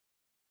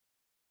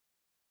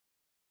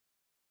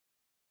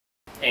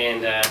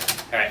And, all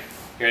right,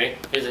 you ready?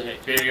 Here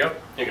you go.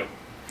 Here you go.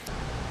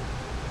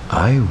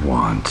 I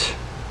want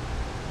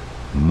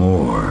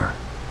more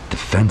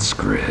defense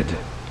grid.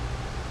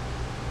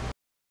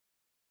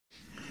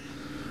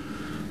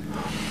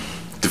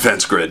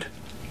 Defense grid.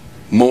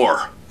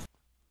 More.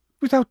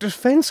 Without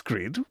defense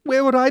grid,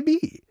 where would I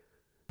be?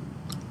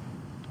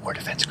 More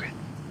defense grid.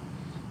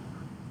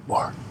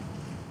 More.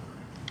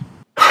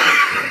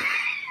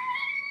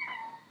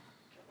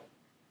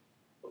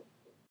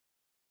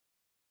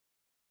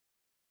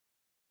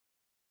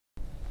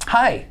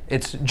 Hi,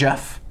 it's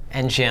Jeff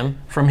And Jim.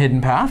 from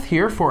Hidden Path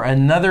here for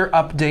another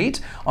update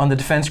on the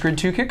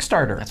DG2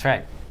 Kickstarter. That's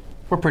right.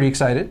 We're pretty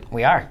excited.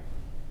 We are.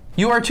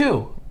 You are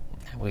too.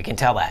 We can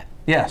tell that.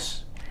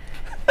 Yes.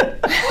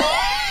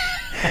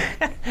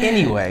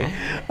 Anyway,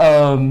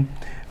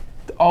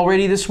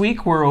 already this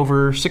week we're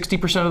over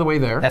 60% of the way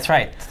there. That's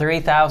right.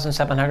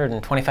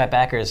 3,725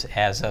 backers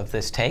as of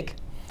this take.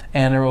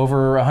 And are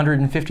over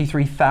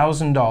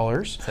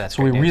 $153,000. That's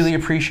so we great news. really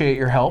appreciate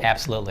your help.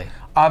 Absolutely.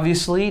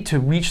 Obviously, to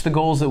reach the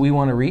goals that we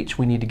want to reach,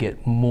 we need to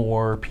get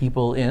more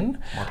people in.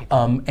 More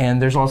people. And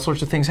there's all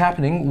sorts of things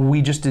happening.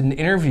 We just did an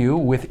interview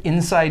with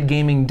Inside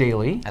Gaming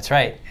Daily. That's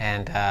right.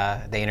 And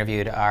they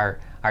interviewed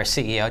our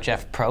CEO,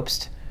 Jeff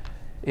Probst.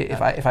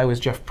 If I was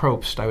Jeff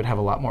Probst, I would have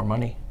a lot more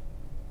money.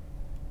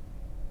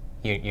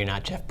 You're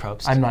not Jeff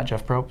Probst? I'm not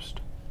Jeff Probst.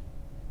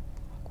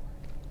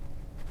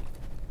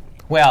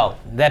 Well,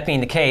 that being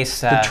the case...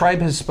 The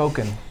tribe has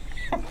spoken.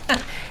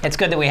 It's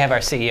good that we have our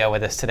CEO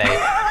with us today,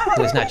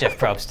 who is not Jeff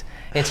Probst.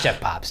 It's Jeff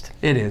Bobst.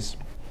 It is.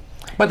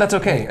 But that's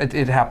okay.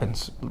 It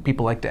happens.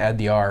 People like to add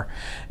the R.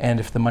 And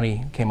if the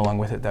money came along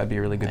with it, that'd be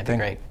a really good thing.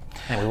 That'd be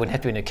great. And we wouldn't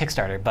have to do a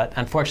Kickstarter, but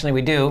unfortunately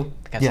we do,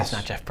 because Yes. it's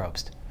not Jeff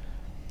Probst.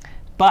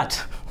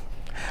 But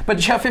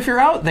Jeff, if you're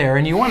out there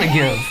and you want to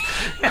give...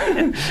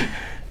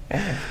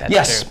 that's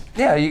yes. true.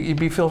 Yeah,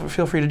 you'd feel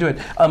free to do it.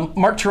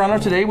 Mark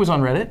Terrano today was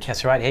on Reddit.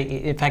 That's right.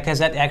 In fact, has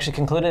that actually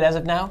concluded as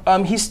of now?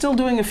 He's still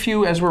doing a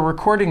few as we're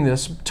recording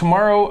this.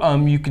 Tomorrow,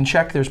 you can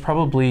check. There's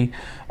probably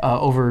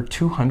over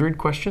 200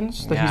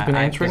 questions that he's been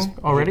answering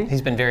already.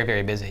 He's been very,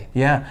 very busy.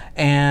 Yeah,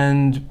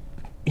 and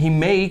he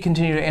may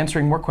continue to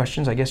answering more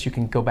questions. I guess you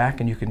can go back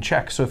and you can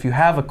check. So if you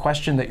have a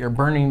question that you're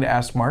burning to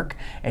ask Mark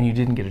and you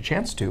didn't get a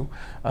chance to,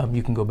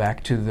 you can go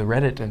back to the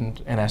Reddit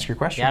and ask your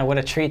question. Yeah, what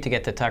a treat to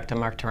get to talk to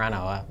Mark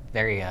Terrano, a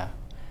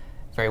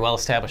very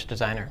well-established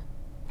designer.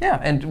 Yeah,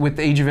 and with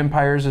Age of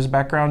Empires as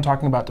background,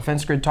 talking about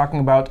Defense Grid, talking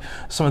about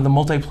some of the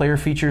multiplayer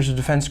features of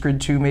Defense Grid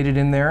 2 made it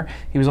in there.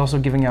 He was also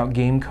giving out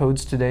game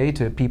codes today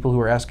to people who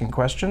were asking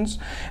questions.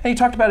 And he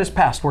talked about his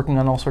past, working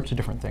on all sorts of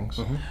different things.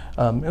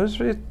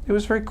 It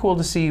was very cool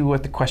to see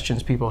what the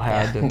questions people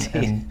had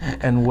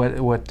and what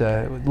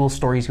little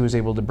stories he was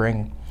able to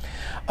bring.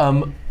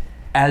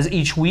 As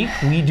each week,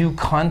 we do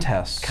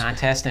contests.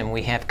 And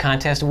we have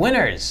contest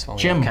winners when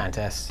we Jim, have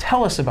contests.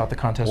 Tell us about the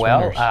contest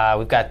winners. Well,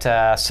 we've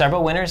got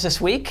several winners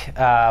this week.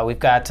 We've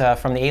got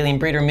from the Alien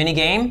Breeder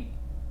minigame,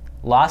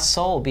 Lost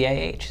Soul,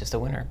 BIH is the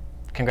winner.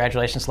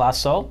 Congratulations,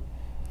 Lost Soul.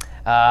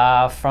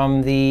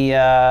 From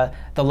the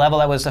level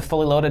that was a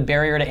fully loaded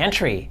barrier to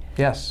entry.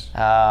 Yes.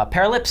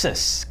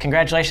 Paralipsis.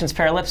 Congratulations,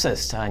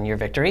 Paralipsis, on your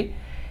victory.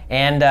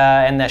 And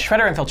the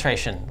Shredder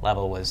infiltration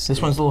level was... This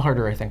one's a little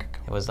harder, I think.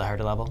 It was the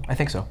harder level? I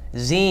think so.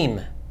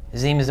 Zeem.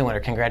 Zeem is the winner.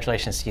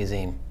 Congratulations to you,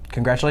 Zeem.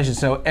 Congratulations.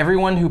 So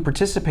everyone who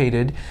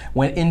participated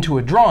went into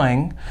a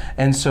drawing,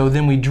 and so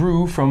then we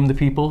drew from the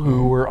people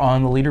who were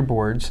on the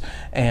leaderboards.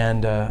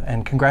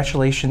 And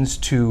congratulations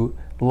to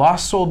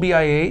Lost Soul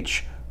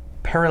BIH,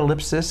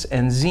 Paralipsis,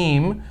 and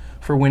Zeem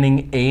for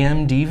winning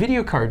AMD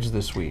video cards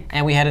this week.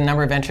 And we had a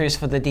number of entries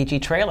for the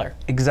DG trailer.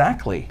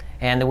 Exactly.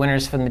 And the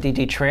winners from the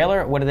DG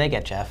trailer, what do they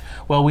get, Jeff?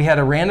 Well, we had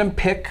a random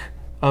pick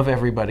of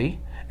everybody,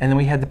 and then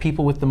we had the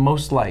people with the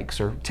most likes,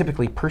 or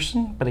typically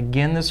person. But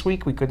again, this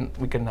week we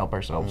couldn't help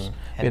ourselves.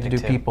 We had to do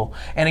people.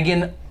 And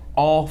again,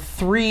 all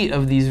three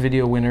of these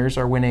video winners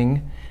are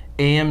winning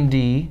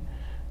AMD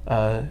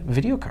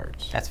video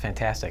cards. That's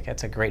fantastic.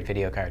 That's a great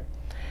video card.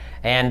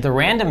 And the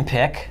random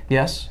pick.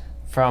 Yes.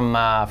 From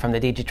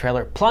the DG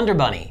trailer, Plunder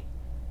Bunny.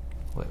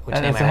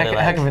 That's a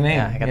heck of a name.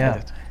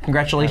 Yeah,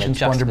 Congratulations,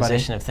 Plunder Bunny.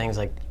 Juxtaposition of things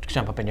like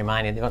jump up in your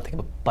mind and you don't think of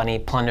a bunny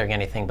plundering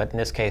anything, but in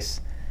this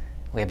case,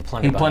 we have a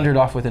Plunder Bunny. He plundered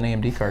off with an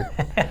AMD card.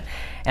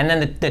 And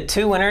then the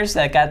two winners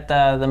that got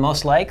the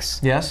most likes.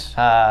 Yes.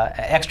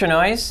 Extra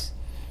Noise.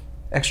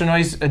 Extra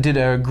Noise did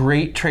a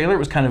great trailer. It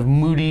was kind of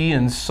moody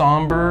and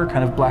somber,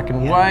 kind of black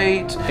and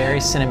white. Very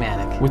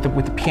cinematic.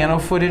 With the piano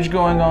footage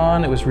going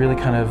on, it was really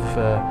kind of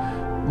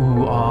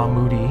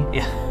moody.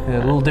 Yeah.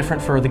 A little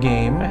different for the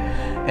game.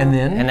 And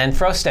then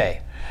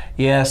Froste.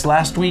 Yes,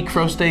 last week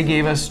Froste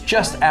gave us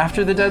just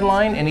after the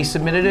deadline, and he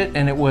submitted it,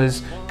 and it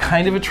was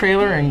kind of a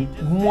trailer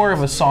and more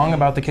of a song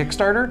about the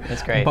Kickstarter.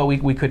 That's great. But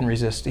we couldn't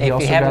resist. He if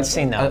also you haven't got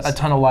seen those. a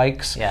ton of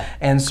likes. Yeah.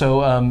 And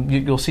so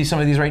you'll see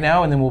some of these right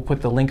now, and then we'll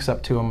put the links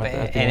up to them at the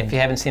end. And if you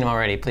haven't seen them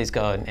already, please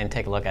go and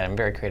take a look at them.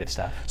 Very creative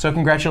stuff. So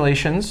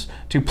congratulations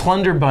to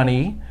Plunder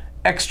Bunny,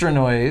 Extra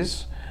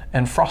Noise,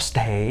 and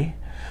Froste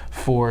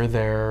for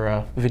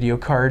their video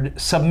card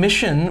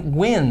submission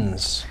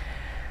wins.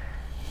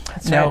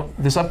 Now,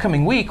 this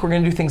upcoming week, we're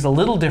going to do things a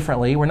little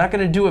differently. We're not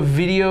going to do a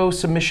video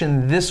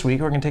submission this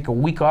week. We're going to take a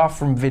week off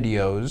from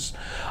videos.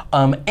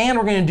 And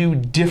we're going to do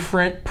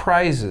different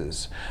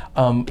prizes.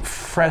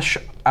 Fresh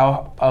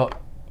out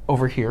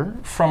over here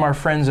from our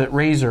friends at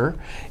Razer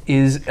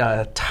is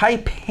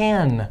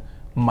Taipan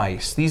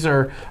mice. These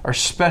are our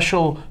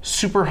special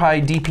super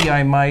high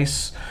DPI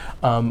mice.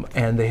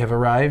 And they have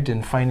arrived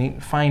in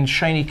fine,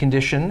 shiny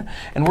condition.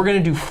 And we're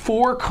going to do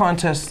 4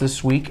 contests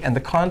this week, and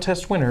the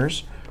contest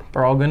winners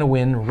are all going to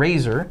win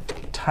Razer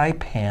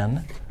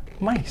Taipan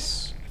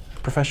mice,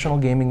 professional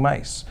gaming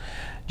mice.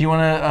 Do you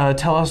want to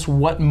tell us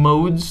what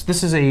modes?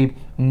 This is a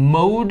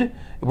mode.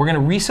 We're going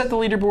to reset the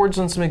leaderboards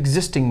on some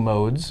existing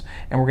modes,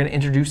 and we're going to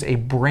introduce a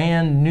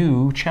brand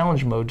new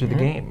challenge mode to the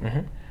game. Do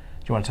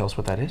you want to tell us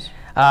what that is?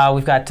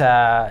 We've got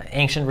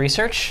Ancient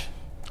Research.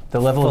 The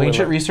level of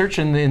Ancient Research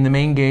in the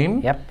main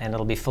game. Yep, and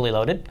it'll be fully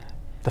loaded.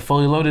 The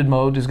fully loaded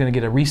mode is going to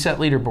get a reset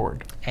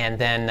leaderboard. And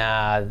then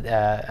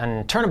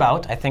on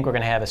Turnabout, I think we're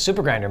going to have a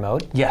Super Grinder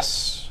mode.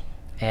 Yes.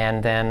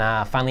 And then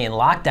finally in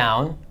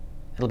Lockdown,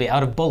 it'll be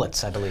out of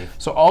bullets, I believe.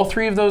 So all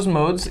 3 of those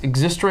modes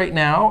exist right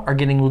now, are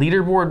getting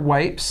leaderboard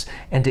wipes,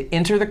 and to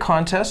enter the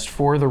contest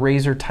for the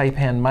Razer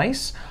Taipan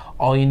mice,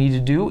 all you need to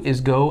do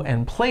is go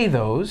and play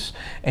those,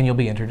 and you'll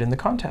be entered in the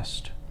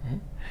contest.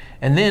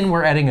 And then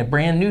we're adding a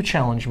brand new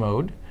challenge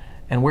mode.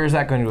 And where's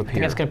that going to appear? I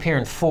think it's going to appear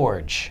in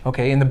Forge.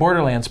 Okay, in the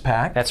Borderlands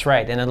pack. That's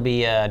right, and it'll be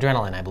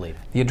Adrenaline, I believe.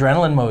 The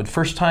Adrenaline mode.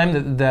 First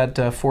time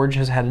that Forge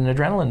has had an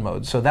Adrenaline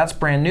mode. So that's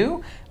brand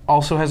new.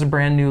 Also has a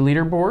brand new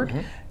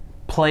leaderboard.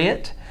 Play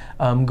it.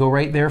 Go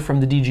right there from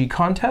the DG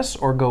contests,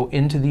 or go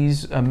into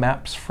these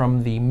maps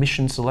from the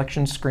mission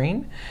selection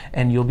screen,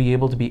 and you'll be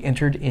able to be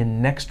entered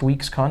in next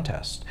week's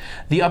contest.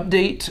 The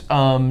update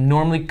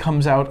normally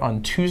comes out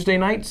on Tuesday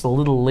nights, a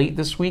little late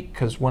this week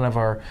because one of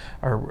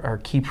our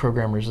key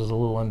programmers is a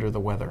little under the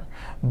weather.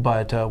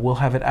 But we'll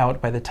have it out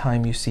by the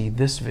time you see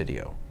this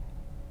video.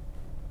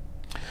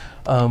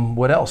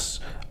 What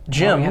else?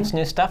 Jim, well, we have some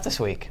new stuff this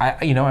week.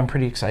 I'm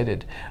pretty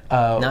excited.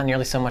 Not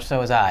nearly so much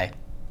so as I.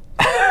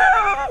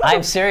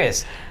 I'm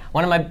serious.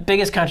 One of my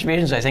biggest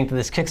contributions, I think, to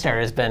this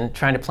Kickstarter has been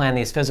trying to plan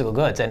these physical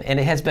goods, and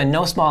it has been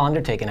no small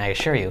undertaking, I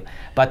assure you.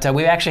 But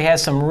we actually had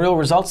some real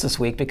results this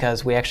week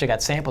because we actually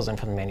got samples in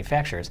from the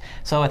manufacturers.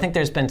 So I think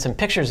there's been some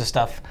pictures of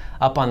stuff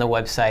up on the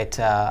website,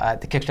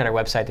 at the Kickstarter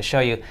website, to show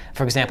you,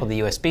 for example, the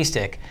USB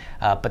stick.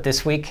 But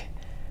this week,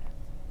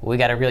 we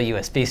got a real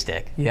USB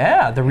stick.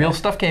 Yeah, the real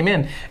stuff came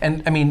in.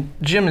 And I mean,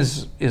 Jim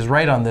is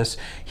right on this.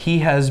 He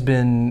has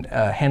been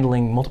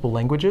handling multiple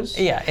languages.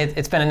 Yeah,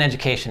 it's been an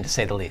education, to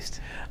say the least.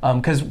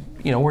 Because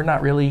we're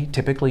not really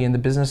typically in the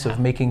business of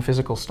making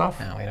physical stuff.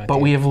 No, we don't.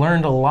 But we have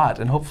learned a lot,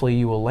 and hopefully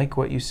you will like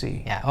what you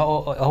see. Yeah,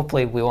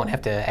 hopefully we won't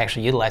have to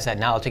actually utilize that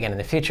knowledge again in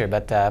the future,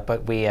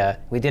 but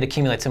we did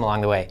accumulate some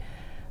along the way.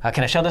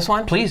 Can I show this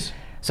one? Please.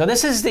 So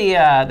this is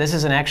this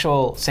is an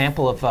actual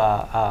sample of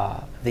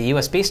the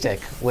USB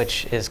stick,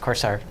 which is, of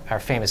course, our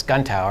famous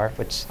gun tower,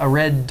 which a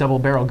red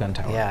double-barrel gun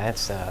tower. Yeah,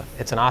 it's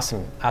an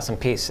awesome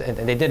piece, and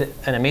they did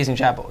an amazing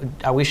job.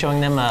 Are we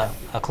showing them a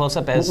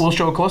close-up? We'll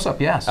show a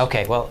close-up, yes.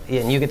 Okay, well,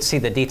 yeah, and you get to see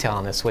the detail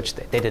on this, which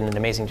they did an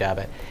amazing job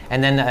at.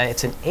 And then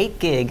it's an 8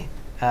 gig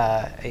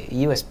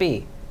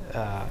USB,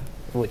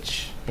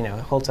 which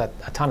holds a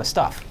ton of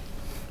stuff.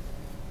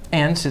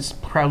 And sits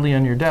proudly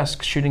on your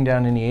desk, shooting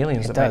down any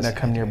aliens that might not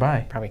come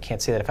nearby. Probably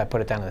can't see that if I put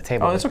it down on the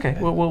table. Oh, that's okay.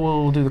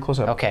 We'll do the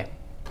close-up. Okay.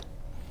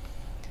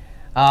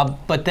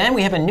 But then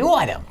we have a new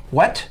item.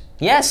 What?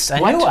 Yes, a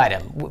new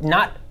item,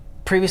 not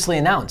previously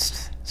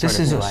announced. This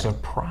is a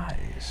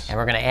surprise. And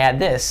we're going to add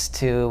this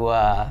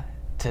to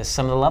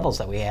some of the levels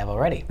that we have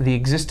already. The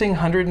existing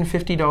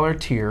 $150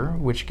 tier,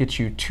 which gets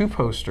you 2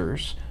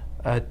 posters,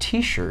 a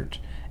T-shirt,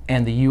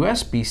 and the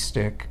USB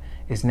stick,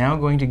 is now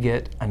going to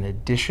get an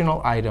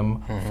additional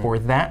item for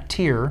that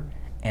tier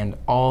and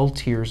all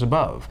tiers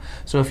above.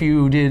 So if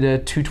you did a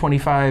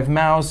 225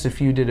 mouse,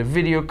 if you did a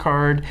video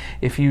card,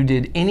 if you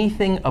did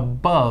anything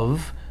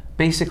above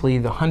basically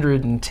the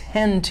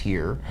 110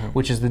 tier,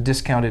 which is the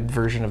discounted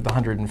version of the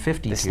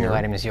 150 this tier. This new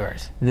item is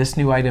yours. This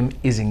new item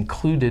is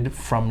included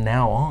from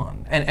now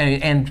on.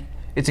 And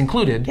it's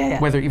included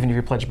whether even if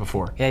you pledged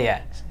before.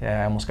 Yeah,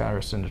 I almost got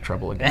us into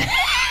trouble again.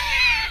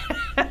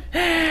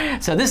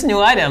 So this new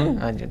item,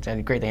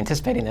 I'm greatly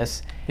anticipating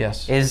this,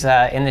 yes, is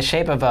in the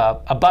shape of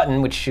a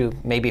button, which you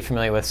may be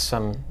familiar with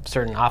some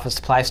certain office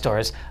supply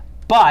stores,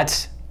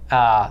 but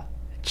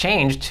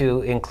changed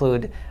to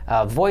include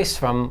voice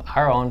from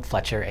our own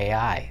Fletcher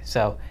AI.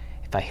 So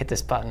if I hit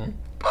this button...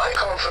 My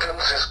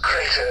confidence is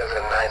greater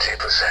than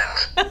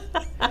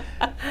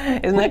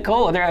 90%. Isn't that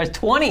cool? There are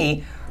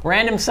 20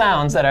 random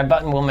sounds that our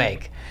button will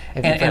make.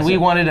 And we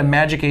wanted a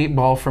magic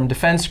 8-ball from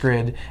Defense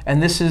Grid,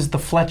 and this is the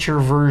Fletcher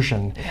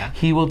version. Yeah.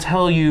 He will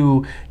tell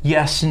you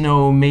yes,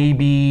 no,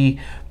 maybe,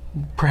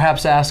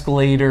 perhaps ask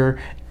later,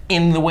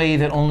 in the way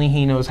that only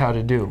he knows how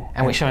to do.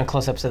 And we're showing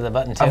close-ups of the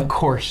button, too? Of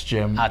course,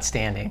 Jim.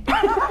 Outstanding. You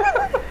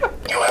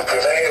have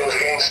prevailed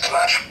against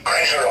much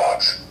greater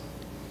odds.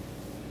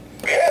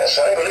 Yes,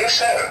 I believe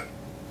so.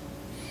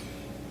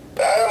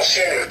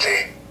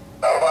 Absolutely.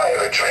 I'll buy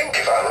you a drink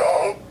if I'm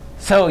wrong.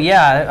 So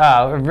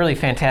yeah, really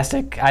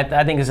fantastic.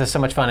 I think this is so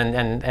much fun,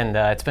 and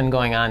it's been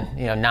going on,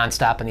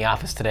 nonstop in the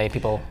office today.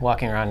 People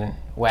walking around and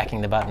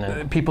whacking the button.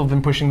 And People have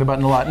been pushing the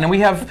button a lot. And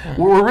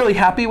we're really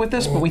happy with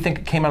this, but we think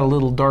it came out a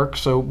little dark,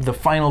 so the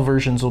final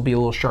versions will be a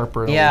little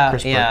sharper and a little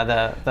crisper.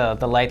 Yeah,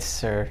 the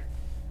lights are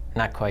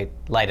not quite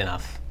light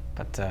enough,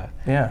 but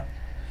yeah.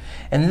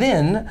 And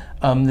then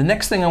the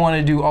next thing I want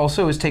to do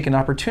also is take an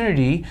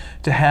opportunity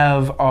to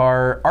have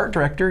our art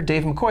director,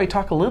 Dave McCoy,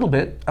 talk a little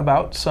bit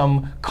about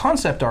some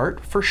concept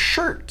art for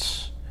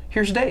shirts.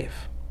 Here's Dave.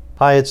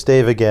 Hi, it's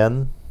Dave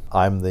again.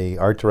 I'm the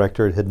art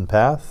director at Hidden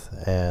Path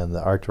and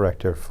the art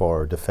director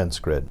for Defense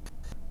Grid.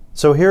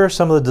 So here are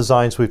some of the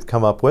designs we've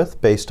come up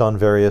with based on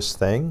various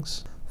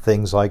things.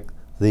 Things like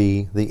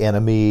the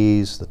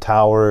enemies, the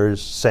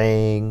towers,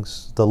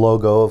 sayings, the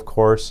logo, of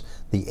course,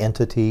 the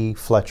entity,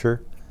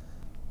 Fletcher.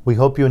 We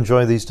hope you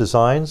enjoy these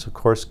designs. Of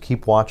course,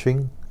 keep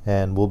watching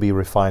and we'll be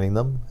refining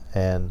them,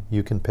 and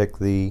you can pick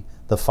the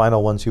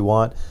final ones you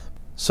want.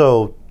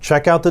 So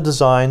check out the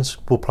designs.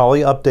 We'll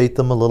probably update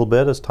them a little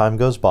bit as time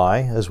goes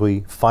by as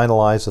we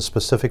finalize the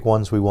specific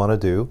ones we want to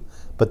do,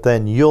 but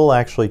then you'll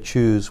actually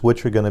choose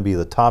which are going to be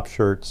the top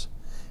shirts,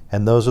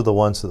 and those are the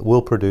ones that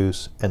we'll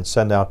produce and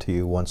send out to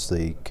you once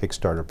the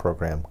Kickstarter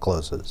program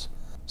closes.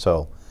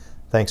 So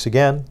thanks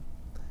again,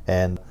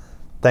 and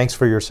thanks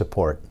for your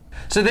support.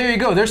 So there you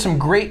go. There's some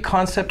great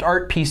concept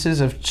art pieces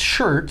of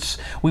shirts.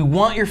 We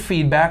want your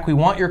feedback. We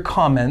want your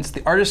comments.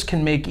 The artists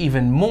can make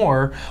even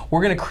more.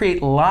 We're going to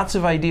create lots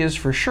of ideas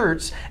for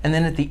shirts, and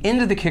then at the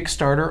end of the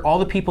Kickstarter, all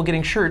the people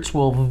getting shirts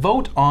will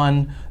vote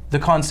on the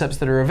concepts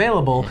that are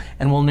available,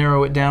 and we'll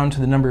narrow it down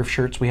to the number of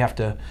shirts we have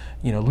to,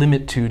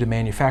 limit to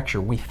manufacture.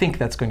 We think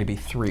that's going to be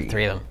 3.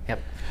 3 of them.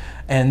 Yep.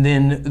 And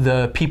then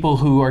the people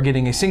who are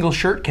getting a single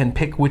shirt can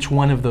pick which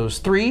one of those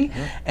 3,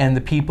 and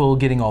the people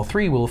getting all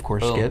 3 will, of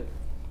course, get.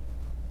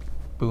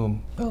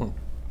 Boom. Boom.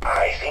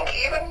 I think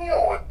even you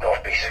would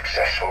not be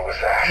successful with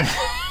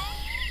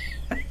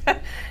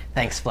that.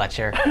 Thanks,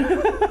 Fletcher.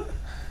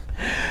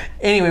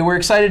 Anyway, we're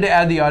excited to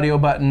add the audio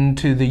button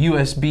to the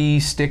USB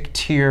stick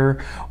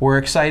tier. We're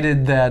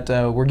excited that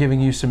we're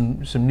giving you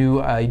some new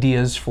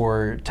ideas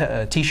for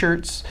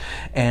t-shirts,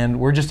 and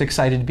we're just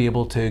excited to be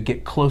able to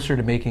get closer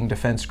to making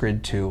Defense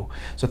Grid 2.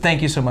 So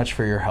thank you so much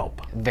for your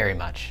help. Very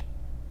much.